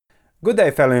Good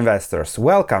day, fellow investors.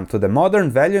 Welcome to the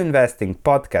Modern Value Investing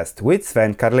podcast with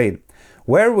Sven Karlin,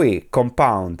 where we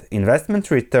compound investment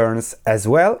returns as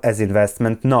well as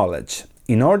investment knowledge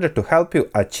in order to help you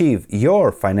achieve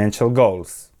your financial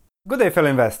goals. Good day,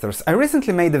 fellow investors. I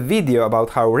recently made a video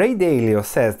about how Ray Dalio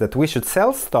says that we should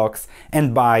sell stocks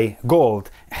and buy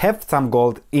gold, have some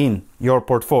gold in your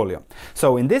portfolio.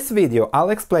 So in this video,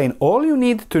 I'll explain all you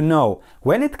need to know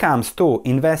when it comes to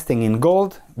investing in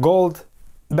gold-backed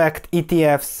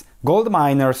ETFs, gold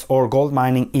miners or gold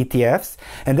mining ETFs,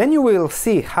 and then you will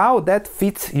see how that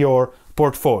fits your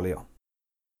portfolio.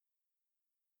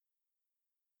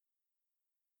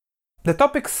 The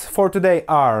topics for today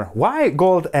are why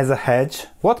gold as a hedge,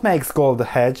 what makes gold a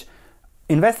hedge,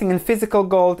 investing in physical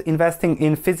gold, investing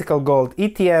in physical gold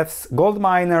ETFs, gold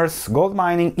miners, gold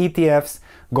mining ETFs,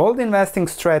 gold investing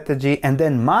strategy, and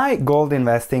then my gold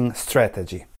investing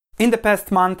strategy. In the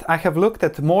past month, I have looked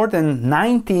at more than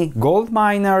 90 gold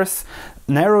miners,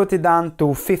 narrowed it down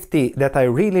to 50 that I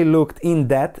really looked in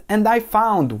depth, and I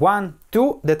found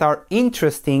two that are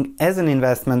interesting as an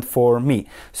investment for me.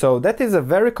 So that is a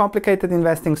very complicated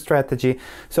investing strategy.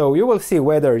 So you will see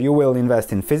whether you will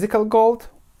invest in physical gold,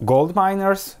 gold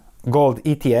miners, gold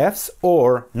ETFs,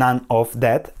 or none of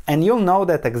that, and you'll know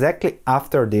that exactly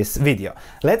after this video.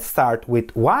 Let's start with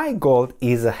why gold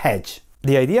is a hedge.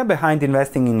 The idea behind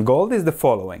investing in gold is the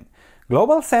following.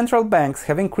 Global central banks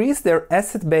have increased their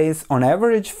asset base on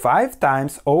average 5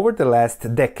 times over the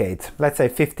last decade, let's say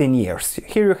 15 years.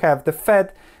 Here you have the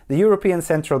Fed, the European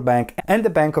Central Bank, and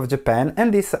the Bank of Japan,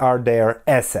 and these are their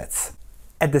assets.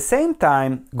 At the same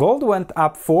time, gold went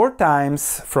up 4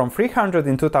 times from 300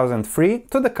 in 2003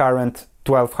 to the current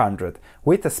 1200,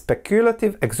 with a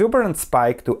speculative exuberant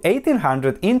spike to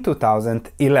 1800 in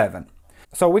 2011.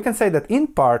 So we can say that in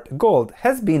part, gold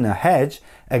has been a hedge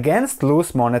against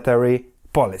loose monetary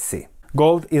policy.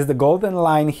 Gold is the golden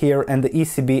line here and the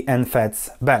ECB and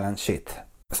Fed's balance sheet.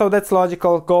 So that's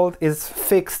logical. Gold is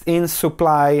fixed in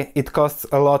supply. It costs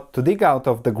a lot to dig out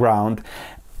of the ground,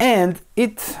 and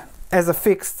it, as a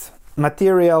fixed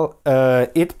material,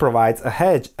 it provides a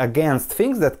hedge against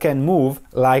things that can move,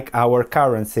 like our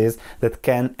currencies that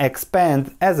can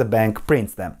expand as a bank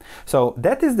prints them. So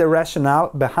that is the rationale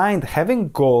behind having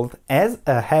gold as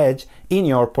a hedge in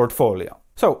your portfolio.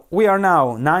 So we are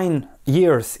now 9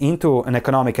 years into an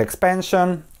economic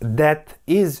expansion that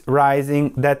is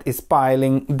rising, that is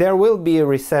piling. There will be a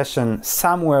recession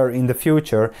somewhere in the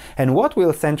future, and what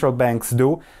will central banks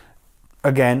do?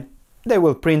 Again, they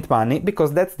will print money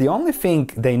because that's the only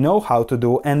thing they know how to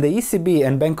do, and the ECB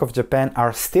and Bank of Japan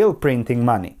are still printing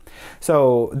money.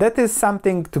 So that is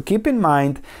something to keep in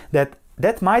mind,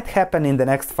 that might happen in the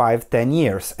next 5-10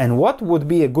 years. And what would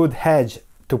be a good hedge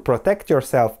to protect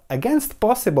yourself against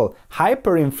possible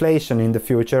hyperinflation in the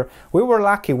future? We were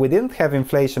lucky we didn't have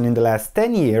inflation in the last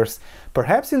 10 years.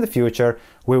 Perhaps in the future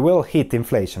we will hit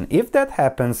inflation. If that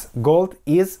happens, gold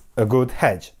is a good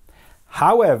hedge.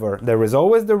 However, there is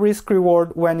always the risk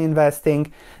reward when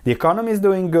investing. The economy is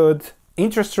doing good,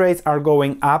 interest rates are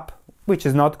going up, which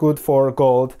is not good for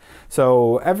gold.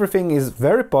 So everything is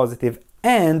very positive,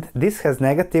 and this has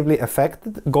negatively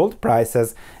affected gold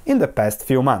prices in the past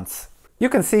few months. You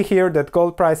can see here that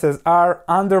gold prices are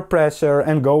under pressure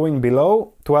and going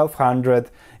below 1200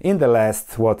 in the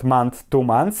last, 2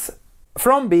 months,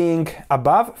 from being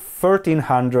above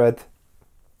 1300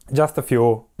 just a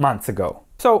few months ago.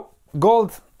 So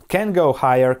gold can go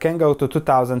higher, can go to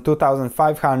 2000,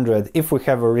 2500 if we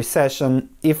have a recession,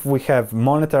 if we have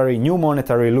new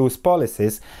monetary loose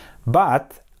policies,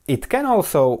 but it can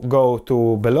also go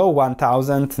to below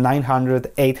 1000,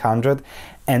 900, 800,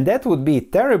 and that would be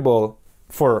terrible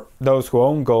for those who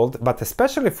own gold, but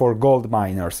especially for gold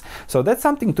miners. So that's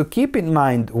something to keep in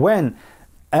mind when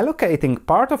allocating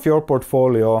part of your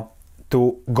portfolio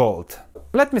to gold.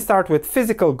 Let me start with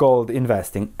physical gold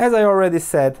investing. As I already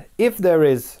said, if there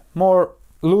is more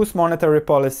loose monetary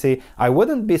policy, I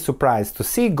wouldn't be surprised to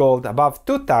see gold above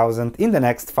 2000 in the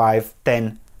next 5,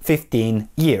 10, 15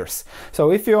 years. So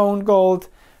if you own gold,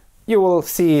 you will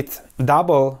see it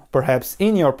double perhaps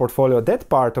in your portfolio, that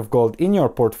part of gold in your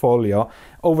portfolio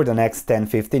over the next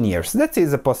 10-15 years. That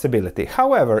is a possibility.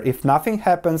 However, if nothing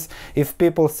happens, if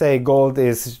people say gold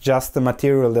is just a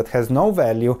material that has no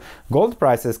value, gold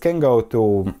prices can go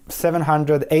to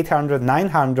 700, 800,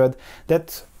 900.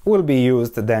 That will be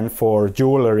used then for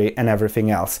jewelry and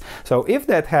everything else. So if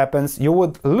that happens, you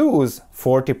would lose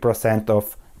 40%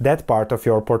 of that part of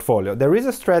your portfolio. There is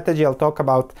a strategy, I'll talk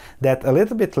about that a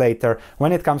little bit later,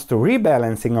 when it comes to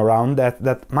rebalancing around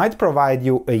that might provide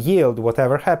you a yield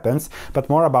whatever happens, but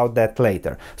more about that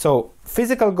later. So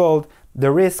physical gold,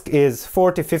 the risk is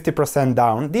 40-50%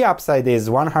 down, the upside is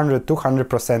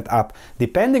 100-200% up,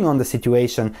 depending on the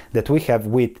situation that we have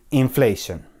with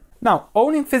inflation. Now,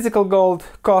 owning physical gold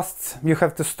costs, you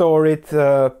have to store it,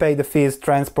 pay the fees,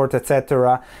 transport,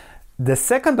 etc. The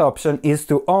second option is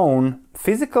to own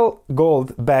physical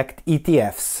gold-backed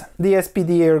ETFs. The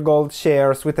SPDR Gold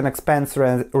shares with an expense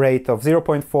rate of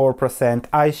 0.4%,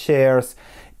 iShares,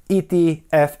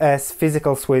 ETFS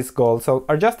Physical Swiss Gold, so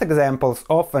are just examples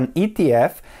of an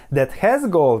ETF that has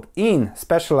gold in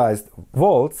specialized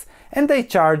vaults, and they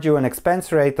charge you an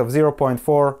expense rate of 0.4%,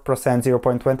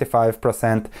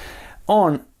 0.25%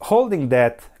 on holding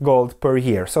that gold per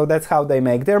year. So that's how they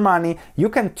make their money. You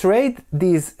can trade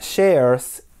these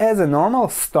shares as a normal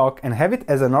stock and have it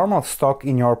as a normal stock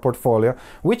in your portfolio,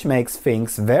 which makes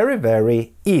things very,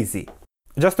 very easy.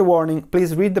 Just a warning,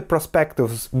 please read the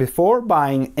prospectus before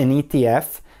buying an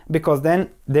ETF, because then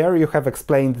there you have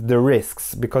explained the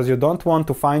risks, because you don't want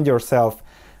to find yourself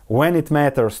when it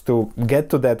matters to get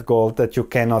to that gold that you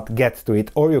cannot get to it,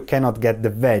 or you cannot get the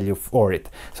value for it.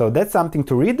 So that's something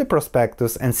to read the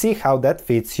prospectus and see how that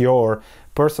fits your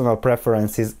personal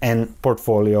preferences and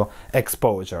portfolio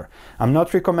exposure. I'm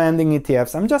not recommending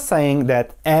ETFs, I'm just saying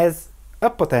that as a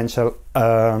potential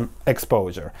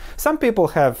exposure. Some people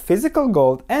have physical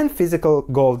gold and physical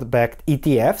gold-backed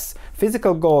ETFs.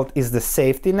 Physical gold is the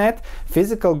safety net.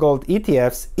 Physical gold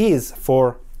ETFs is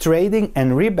for trading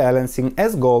and rebalancing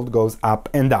as gold goes up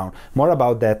and down. More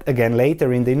about that again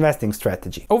later in the investing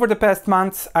strategy. Over the past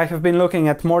months, I have been looking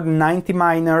at more than 90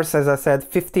 miners, as I said,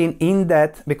 15 in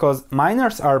debt, because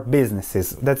miners are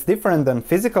businesses. That's different than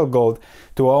physical gold.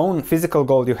 To own physical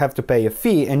gold, you have to pay a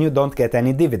fee and you don't get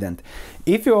any dividend.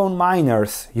 If you own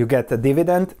miners, you get a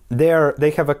dividend.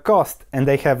 They have a cost and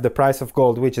they have the price of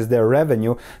gold, which is their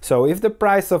revenue. So if the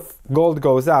price of gold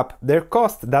goes up, their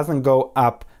cost doesn't go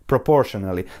up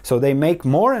proportionally. So they make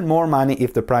more and more money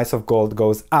if the price of gold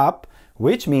goes up,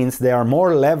 which means they are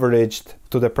more leveraged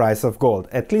to the price of gold,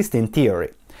 at least in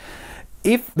theory.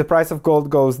 If the price of gold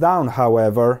goes down,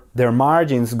 however, their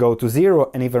margins go to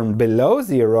zero and even below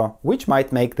zero, which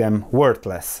might make them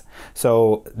worthless.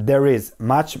 So there is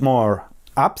much more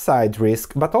upside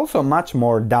risk, but also much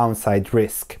more downside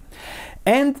risk.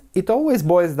 And it always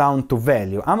boils down to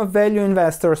value. I'm a value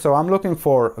investor, so I'm looking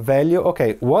for value.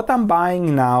 Okay, what I'm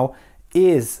buying now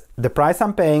is the price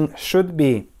I'm paying should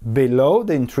be below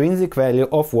the intrinsic value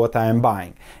of what I am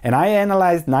buying. And I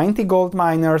analyzed 90 gold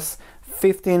miners,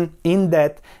 15 in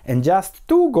debt, and just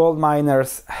 2 gold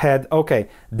miners had, okay,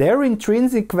 their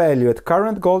intrinsic value at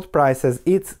current gold prices,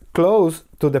 it's close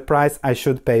to the price I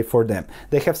should pay for them.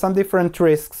 They have some different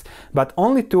risks, but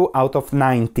only 2 out of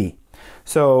 90.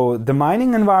 So the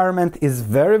mining environment is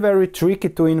very, very tricky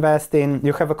to invest in.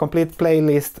 You have a complete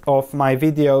playlist of my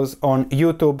videos on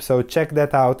YouTube, so check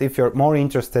that out if you're more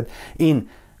interested in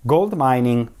gold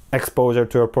mining exposure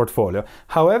to your portfolio.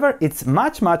 However, it's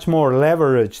much, much more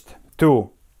leveraged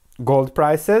to gold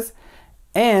prices,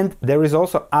 and there is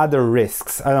also other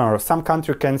risks. I don't know, some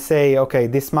country can say, okay,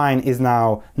 this mine is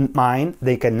now mine,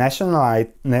 they can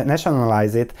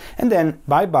nationalize it, and then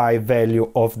bye-bye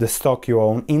value of the stock you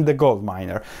own in the gold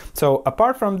miner. So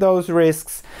apart from those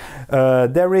risks,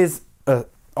 there is a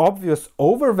obvious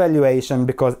overvaluation,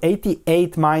 because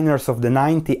 88 miners of the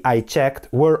 90 I checked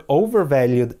were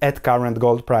overvalued at current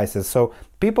gold prices. So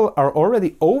people are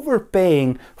already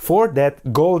overpaying for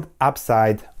that gold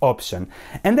upside option.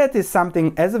 And that is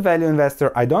something, as a value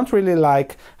investor, I don't really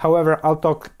like. However, I'll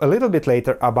talk a little bit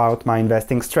later about my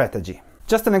investing strategy.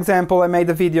 Just an example, I made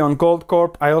a video on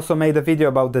Goldcorp. I also made a video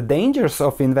about the dangers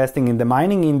of investing in the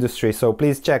mining industry, so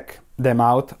please check them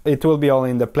out. It will be all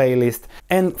in the playlist.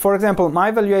 And for example, my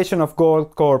valuation of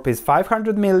Goldcorp is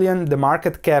 500 million, the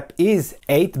market cap is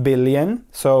 8 billion,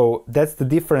 so that's the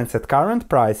difference at current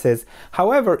prices.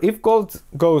 However, if gold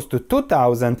goes to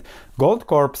 2000,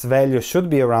 Goldcorp's value should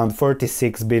be around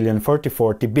 36 billion,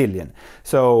 40 billion.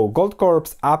 So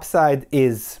Goldcorp's upside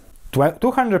is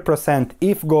 200%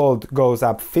 if gold goes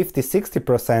up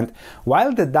 50-60%,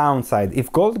 while the downside, if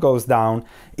gold goes down,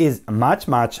 is much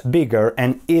bigger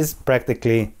and is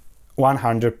practically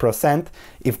 100%.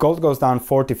 If gold goes down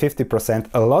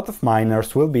 40-50%, a lot of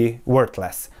miners will be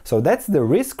worthless. So that's the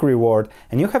risk reward,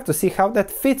 and you have to see how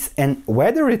that fits and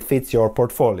whether it fits your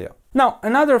portfolio. Now,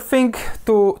 another thing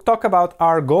to talk about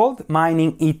are gold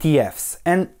mining ETFs.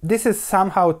 And this is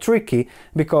somehow tricky,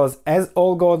 because as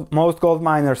most gold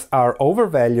miners are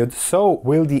overvalued, so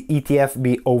will the ETF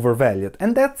be overvalued.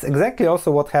 And that's exactly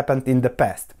also what happened in the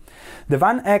past. The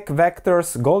Van Eck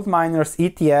Vectors Gold Miners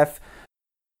ETF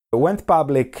went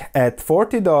public at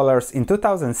 $40 in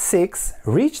 2006,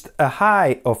 reached a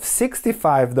high of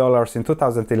 $65 in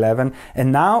 2011,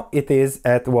 and now it is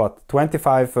at what,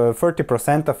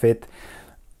 25-30% of it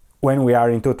when we are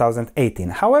in 2018.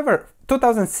 However,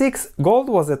 2006 gold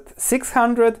was at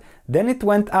 600, then it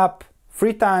went up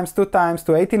 2 times to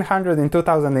 1800 in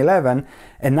 2011,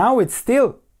 and now it's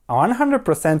still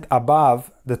 100%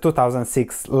 above the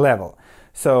 2006 level.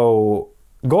 So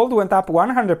gold went up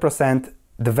 100%.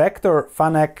 The Vector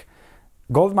FANEC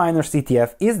Gold Miners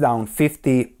ETF is down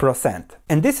 50%.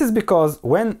 And this is because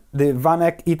when the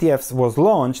VanEck ETFs was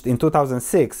launched in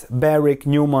 2006, Barrick,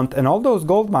 Newmont and all those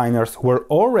gold miners were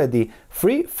already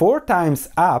 3-4 times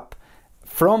up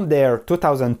from their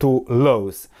 2002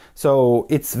 lows. So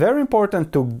it's very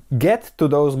important to get to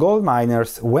those gold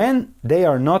miners when they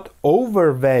are not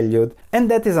overvalued,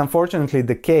 and that is unfortunately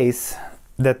the case,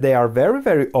 that they are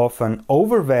very often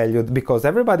overvalued because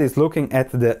everybody is looking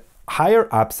at the higher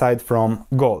upside from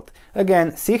gold.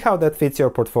 Again, see how that fits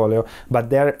your portfolio, but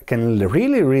there can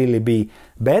really be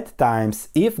bad times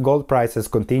if gold prices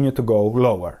continue to go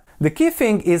lower. The key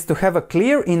thing is to have a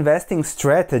clear investing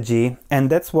strategy,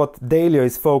 and that's what Dalio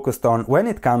is focused on when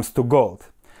it comes to gold.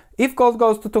 If gold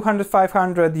goes to 200,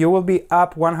 500, you will be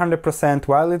up 100%,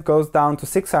 while it goes down to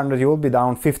 600, you will be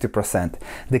down 50%.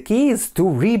 The key is to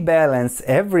rebalance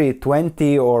every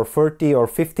 20 or 30 or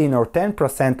 15 or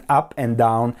 10% up and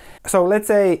down. So let's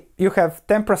say you have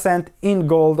 10% in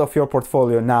gold of your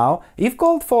portfolio now. If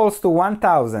gold falls to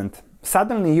 1000,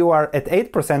 suddenly you are at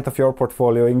 8% of your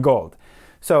portfolio in gold.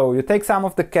 So you take some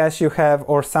of the cash you have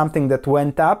or something that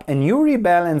went up and you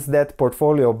rebalance that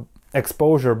portfolio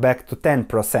exposure back to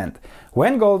 10%.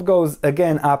 When gold goes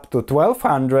again up to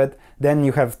 1200, then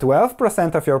you have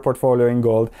 12% of your portfolio in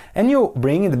gold and you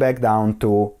bring it back down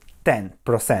to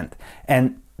 10%.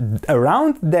 And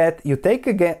around that you take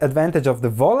advantage of the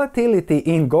volatility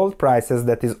in gold prices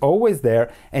that is always there,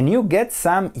 and you get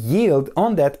some yield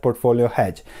on that portfolio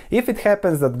hedge. If it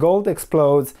happens that gold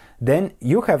explodes, then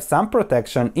you have some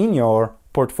protection in your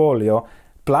portfolio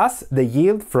plus the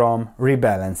yield from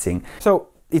rebalancing. So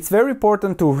it's very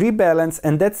important to rebalance,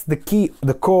 and that's the key,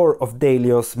 the core of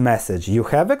Dalio's message. You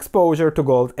have exposure to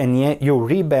gold and you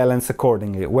rebalance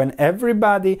accordingly. When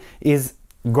everybody is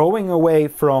going away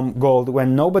from gold,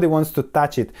 when nobody wants to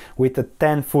touch it with a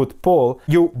 10-foot pole,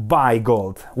 you buy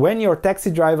gold. When your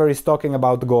taxi driver is talking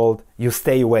about gold, you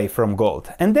stay away from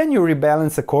gold. And then you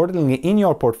rebalance accordingly in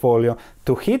your portfolio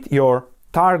to hit your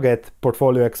target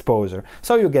portfolio exposure.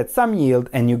 So you get some yield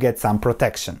and you get some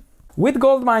protection. With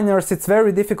gold miners, it's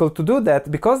very difficult to do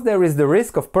that because there is the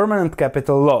risk of permanent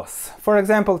capital loss. For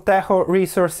example, Tahoe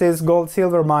Resources gold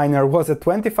silver miner was at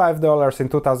 $25 in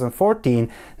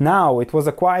 2014. Now it was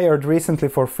acquired recently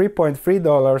for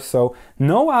 $3.3, so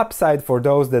no upside for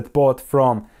those that bought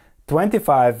from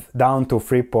 25 down to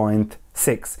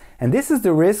 3.6. And this is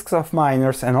the risks of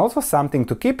miners, and also something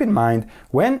to keep in mind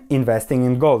when investing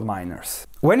in gold miners.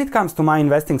 When it comes to my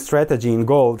investing strategy in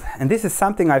gold, and this is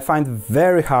something I find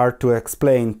very hard to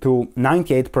explain to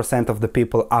 98% of the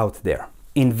people out there,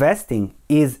 investing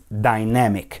is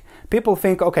dynamic. People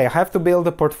think, okay, I have to build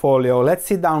a portfolio, let's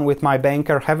sit down with my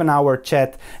banker, have an hour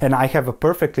chat, and I have a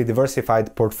perfectly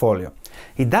diversified portfolio.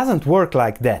 It doesn't work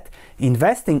like that.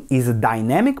 Investing is a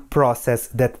dynamic process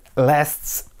that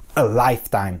lasts a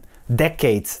lifetime,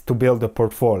 decades to build a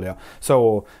portfolio.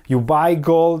 So you buy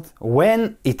gold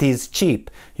when it is cheap.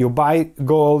 You buy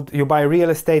gold, you buy real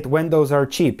estate when those are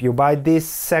cheap. You buy this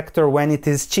sector when it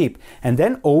is cheap. And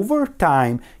then over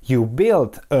time, you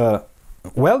build a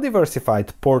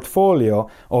well-diversified portfolio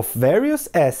of various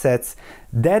assets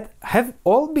that have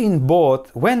all been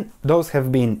bought when those have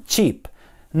been cheap.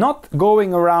 Not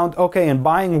going around, okay, and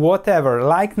buying whatever,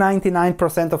 like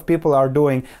 99% of people are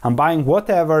doing. I'm buying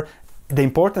whatever. The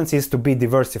importance is to be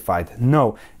diversified.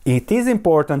 No, it is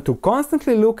important to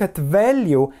constantly look at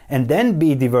value and then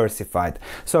be diversified.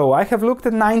 So I have looked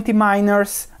at 90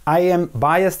 miners. I am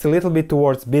biased a little bit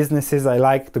towards businesses. I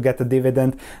like to get a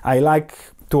dividend. I like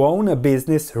to own a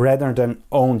business rather than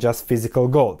own just physical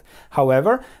gold.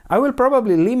 However, I will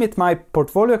probably limit my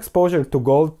portfolio exposure to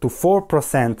gold to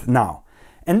 4% now.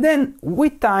 And then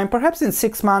with time, perhaps in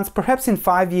 6 months, perhaps in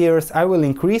 5 years, I will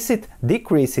increase it,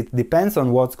 decrease it, depends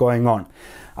on what's going on.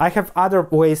 I have other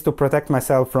ways to protect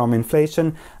myself from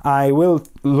inflation. I will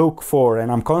look for,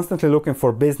 and I'm constantly looking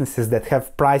for businesses that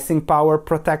have pricing power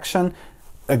protection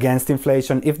against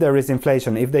inflation. If there is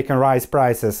inflation, if they can rise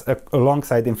prices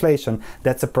alongside inflation,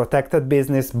 that's a protected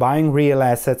business, buying real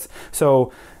assets.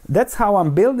 So that's how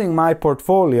I'm building my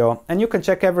portfolio, and you can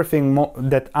check everything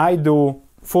that I do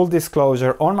full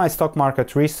disclosure, on my stock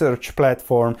market research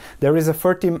platform, there is a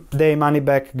 30-day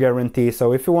money-back guarantee.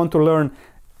 So if you want to learn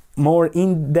more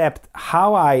in depth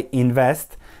how I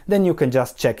invest, then you can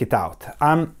just check it out.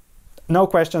 No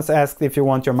questions asked if you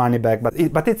want your money back,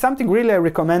 but it's something really I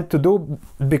recommend to do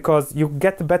because you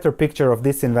get a better picture of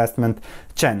this investment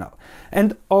channel.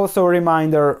 And also a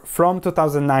reminder, from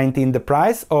 2019 the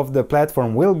price of the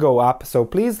platform will go up, so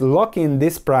please lock in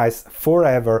this price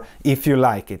forever if you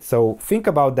like it. So think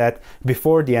about that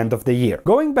before the end of the year.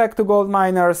 Going back to gold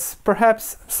miners,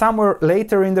 perhaps somewhere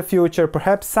later in the future,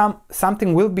 perhaps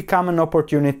something will become an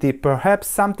opportunity,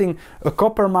 perhaps a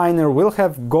copper miner will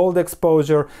have gold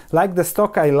exposure, like the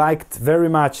stock I liked very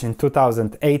much in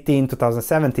 2018,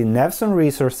 2017, Nevsun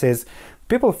Resources.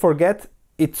 People forget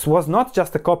it was not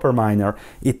just a copper miner,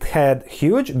 it had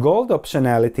huge gold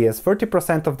optionality, as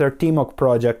 30% of their Timok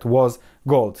project was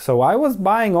gold. So I was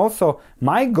buying also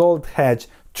my gold hedge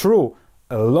through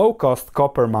a low-cost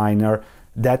copper miner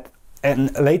that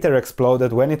and later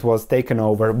exploded when it was taken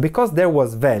over because there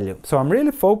was value. So I'm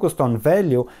really focused on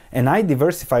value and I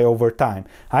diversify over time.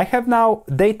 I have now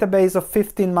database of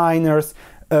 15 miners,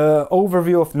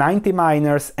 overview of 90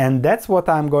 miners, and that's what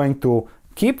I'm going to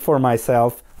keep for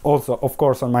myself. Also, of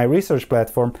course, on my research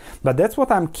platform, but that's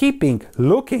what I'm keeping,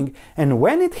 looking, and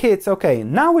when it hits, okay,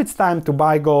 now it's time to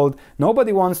buy gold,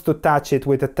 nobody wants to touch it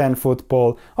with a 10-foot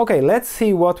pole, okay, let's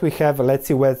see what we have, let's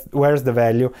see where's the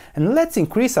value, and let's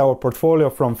increase our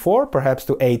portfolio from 4 perhaps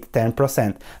to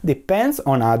 8-10%. Depends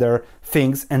on other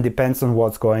things and depends on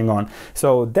what's going on.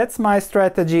 So that's my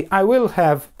strategy. I will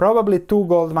have probably 2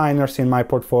 gold miners in my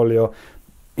portfolio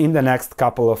in the next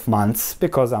couple of months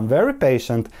because I'm very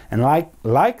patient and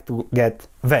like to get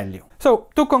value. So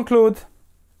to conclude,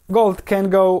 gold can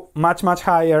go much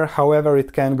higher, however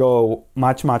it can go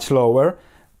much lower.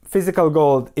 Physical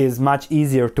gold is much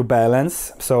easier to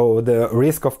balance, so the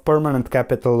risk of permanent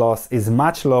capital loss is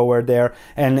much lower there,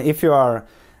 and if you are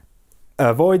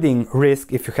avoiding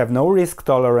risk, if you have no risk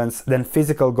tolerance, then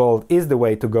physical gold is the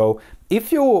way to go.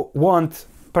 If you want,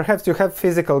 perhaps you have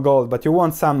physical gold, but you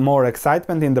want some more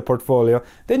excitement in the portfolio,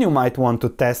 then you might want to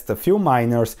test a few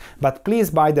miners, but please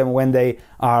buy them when they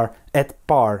are at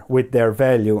par with their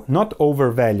value, not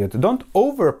overvalued. Don't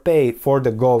overpay for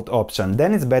the gold option.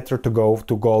 Then it's better to go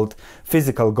to gold,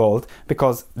 physical gold,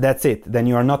 because that's it. Then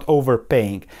you are not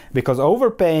overpaying. Because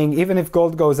overpaying, even if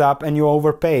gold goes up and you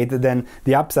overpaid, then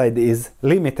the upside is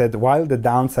limited while the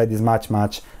downside is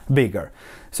much bigger.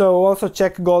 So also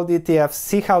check gold ETFs,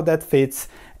 see how that fits,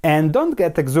 and don't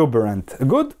get exuberant. A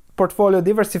good portfolio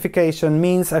diversification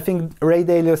means, I think Ray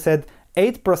Dalio said,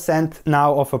 8%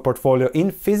 now of a portfolio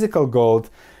in physical gold,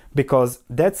 because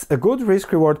that's a good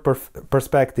risk-reward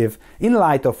perspective in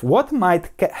light of what might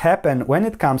happen when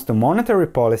it comes to monetary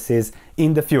policies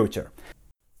in the future.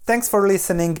 Thanks for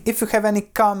listening. If you have any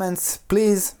comments,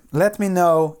 please let me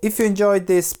know. If you enjoyed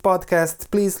this podcast,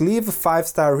 please leave a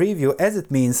 5-star review, as it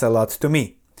means a lot to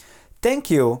me. Thank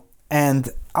you, and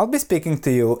I'll be speaking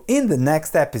to you in the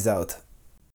next episode.